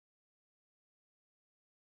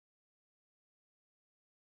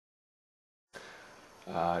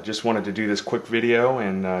Just wanted to do this quick video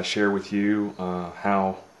and share with you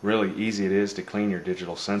how really easy it is to clean your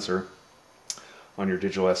digital sensor on your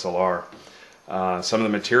digital SLR. Some of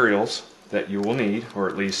the materials that you will need, or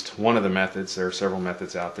at least one of the methods, there are several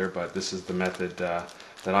methods out there, but this is the method that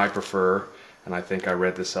I prefer, and I think I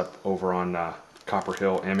read this up over on Copper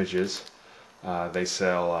Hill Images. They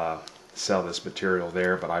sell this material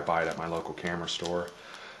there, but I buy it at my local camera store.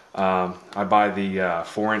 I buy the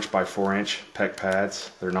 4" by 4"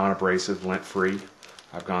 pec-pads. They're non-abrasive, lint-free.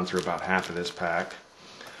 I've gone through about half of this pack.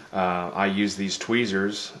 I use these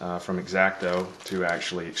tweezers from X-Acto to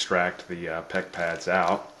actually extract the pec-pads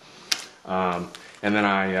out. And then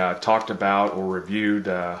I talked about or reviewed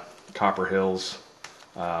Copper Hill's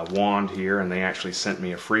wand here, and they actually sent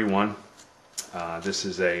me a free one. This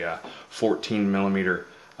is a 14mm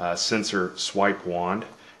sensor swipe wand,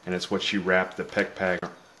 and it's what you wrap the pec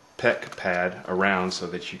pad around so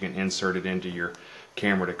that you can insert it into your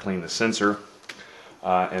camera to clean the sensor.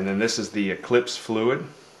 And then this is the Eclipse fluid.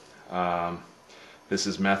 This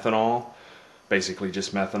is methanol, basically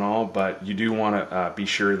just methanol, but you do want to be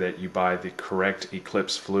sure that you buy the correct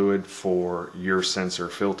Eclipse fluid for your sensor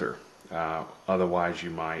filter. Otherwise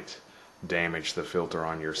you might damage the filter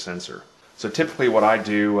on your sensor. So typically what I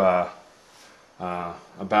do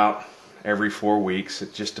about every 4 weeks,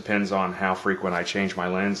 it just depends on how frequent I change my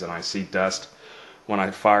lens and I see dust. When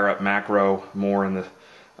I fire up macro more in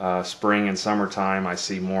the spring and summertime, I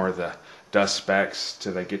see more of the dust specks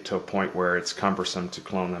till they get to a point where it's cumbersome to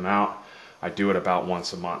clone them out. I do it about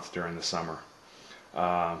once a month during the summer.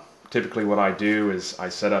 Typically what I do is I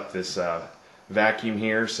set up this vacuum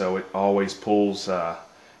here so it always pulls,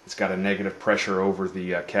 it's got a negative pressure over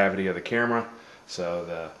the cavity of the camera, so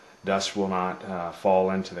the dust will not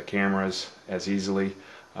fall into the cameras as easily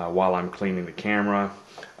while I'm cleaning the camera.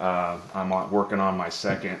 I'm working on my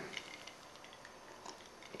second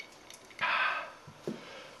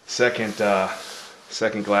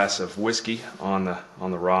glass of whiskey on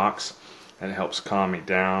the rocks, and it helps calm me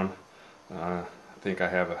down. I think I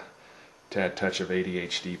have a tad touch of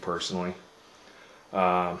ADHD personally.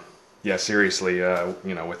 Yeah, seriously,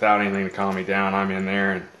 you know, without anything to calm me down, I'm in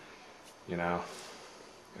there and, you know,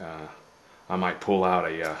 I might pull out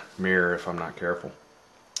a mirror if I'm not careful.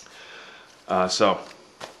 So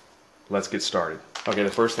let's get started. Okay, the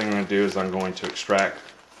first thing I'm going to do is I'm going to extract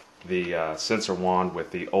the sensor wand with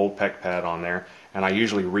the old pec pad on there, and I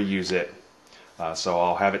usually reuse it. So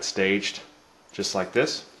I'll have it staged just like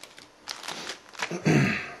this.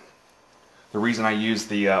 The reason I use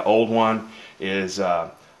the old one is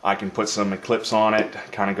I can put some Eclipse on it,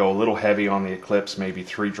 kind of go a little heavy on the Eclipse, maybe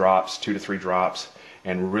 2 to 3 drops,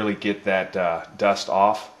 and really get that dust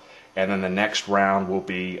off. And then the next round will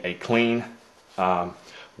be a clean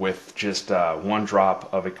with just 1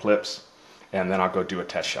 drop of Eclipse, and then I'll go do a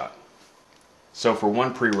test shot. So for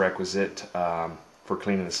one prerequisite for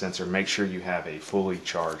cleaning the sensor, make sure you have a fully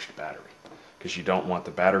charged battery, because you don't want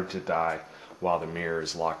the battery to die while the mirror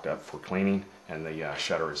is locked up for cleaning and the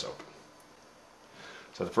shutter is open.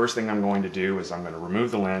 So the first thing I'm going to do is I'm going to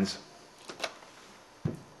remove the lens,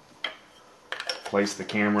 place the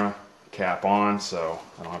camera cap on so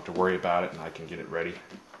I don't have to worry about it and I can get it ready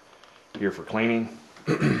here for cleaning.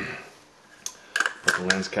 Put the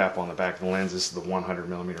lens cap on the back of the lens. This is the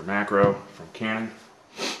 100mm macro from Canon,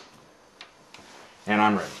 and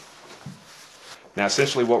I'm ready. Now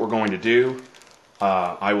essentially what we're going to do,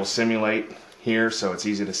 I will simulate here so it's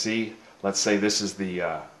easy to see. Let's say this is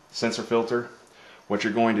the sensor filter. What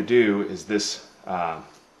you're going to do is this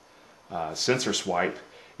sensor swipe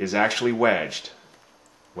is actually wedged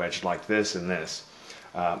like this and this.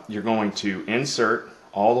 You're going to insert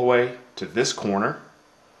all the way to this corner,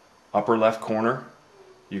 upper left corner.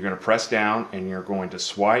 You're going to press down and you're going to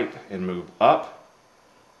swipe and move up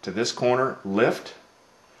to this corner, lift,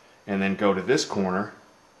 and then go to this corner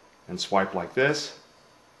and swipe like this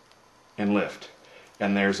and lift.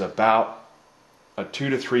 And there's about a 2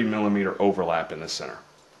 to 3mm overlap in the center.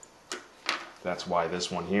 That's why this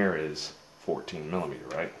one here is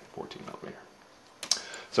 14mm, right? 14mm.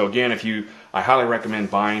 So again, I highly recommend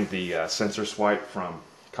buying the sensor swipe from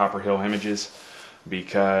Copper Hill Images,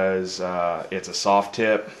 because it's a soft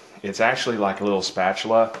tip. It's actually like a little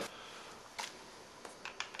spatula.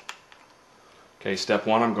 Okay, step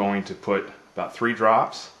 1, I'm going to put about 3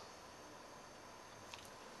 drops.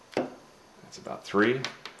 That's about 3.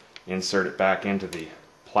 Insert it back into the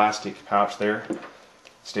plastic pouch there.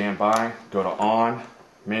 Stand by, go to on,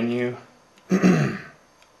 menu,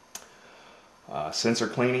 sensor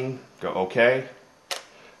cleaning, go OK.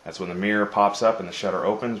 That's when the mirror pops up and the shutter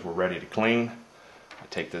opens. We're ready to clean. I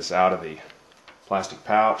take this out of the plastic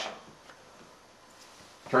pouch,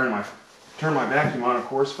 turn my vacuum on, of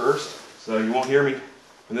course, first, so you won't hear me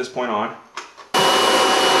from this point on.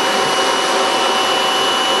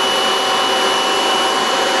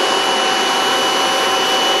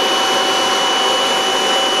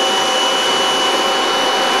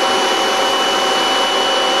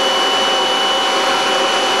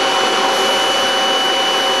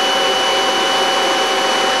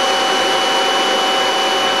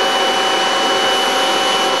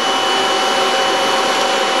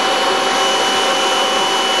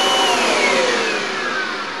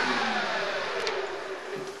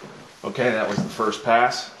 Okay, that was the first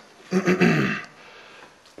pass.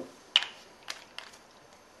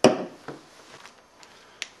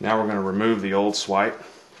 Now we're going to remove the old swipe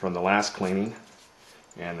from the last cleaning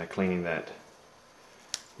and the cleaning that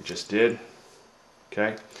we just did.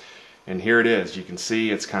 Okay, and here it is. You can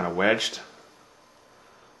see it's kind of wedged.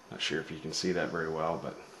 Not sure if you can see that very well,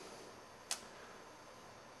 but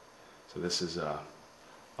so this is a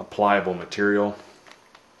pliable material.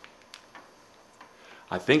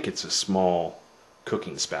 I think it's a small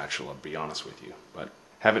cooking spatula, to be honest with you, but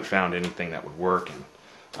haven't found anything that would work, and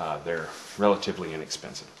they're relatively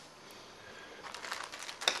inexpensive.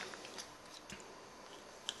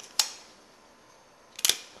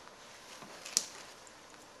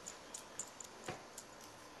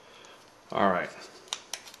 All right.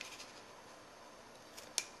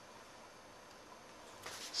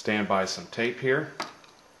 Stand by some tape here.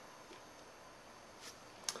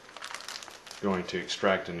 Going to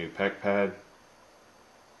extract a new pec pad.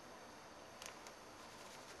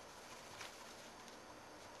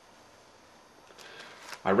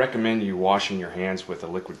 I recommend you washing your hands with a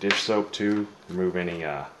liquid dish soap to remove any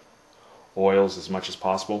oils as much as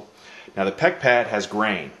possible. Now the pec pad has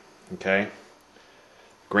grain, okay?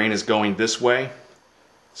 Grain is going this way,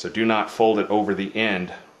 so do not fold it over the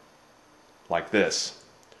end like this.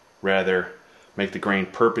 Rather, make the grain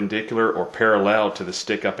perpendicular or parallel to the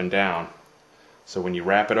stick up and down. So when you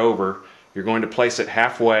wrap it over, you're going to place it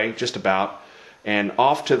halfway, just about, and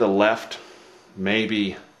off to the left,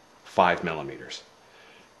 maybe 5 millimeters.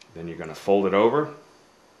 Then you're going to fold it over,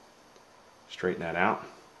 straighten that out.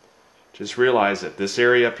 Just realize that this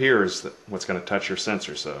area up here is what's going to touch your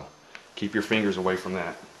sensor, so keep your fingers away from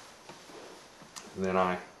that. And then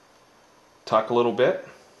I tuck a little bit,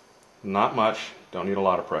 not much, don't need a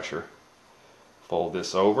lot of pressure. Fold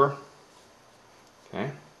this over,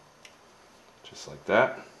 okay, just like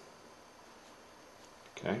that.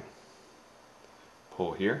 Okay,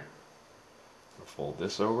 pull here, fold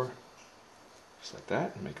this over, just like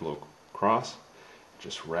that, make a little cross,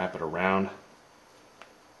 just wrap it around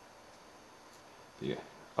the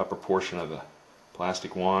upper portion of the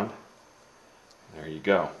plastic wand. There you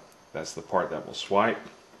go. That's the part that will swipe.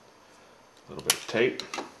 A little bit of tape.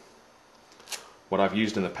 What I've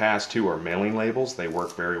used in the past too are mailing labels. They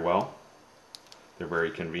work very well. They're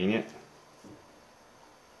very convenient.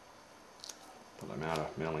 But I'm out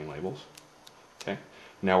of mailing labels. Okay,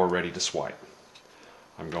 now we're ready to swipe.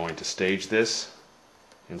 I'm going to stage this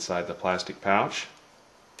inside the plastic pouch,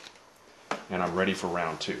 and I'm ready for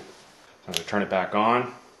round 2. So I'm going to turn it back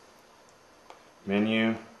on.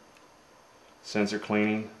 Menu, sensor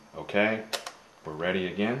cleaning, okay. We're ready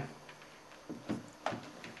again.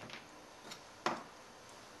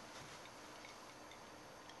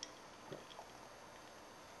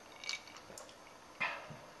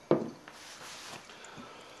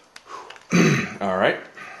 All right.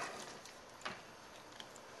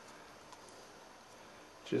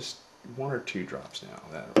 Just 1 or 2 drops now.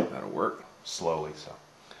 That'll work slowly. So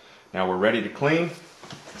now we're ready to clean.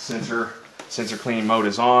 Sensor cleaning mode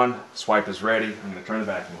is on. Swipe is ready. I'm going to turn the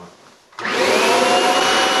vacuum on.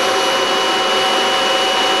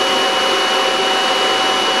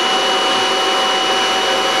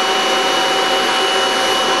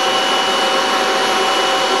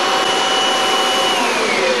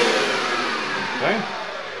 Okay,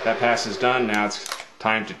 that pass is done. Now it's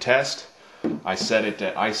time to test. I set it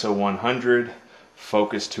at ISO 100,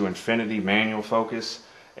 focus to infinity, manual focus,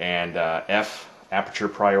 and aperture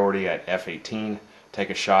priority at f18. Take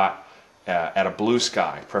a shot at a blue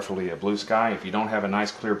sky, preferably a blue sky. If you don't have a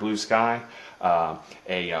nice clear blue sky,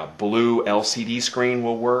 a blue LCD screen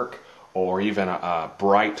will work, or even a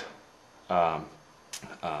bright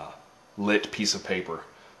lit piece of paper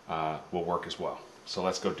will work as well. So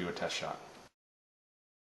let's go do a test shot.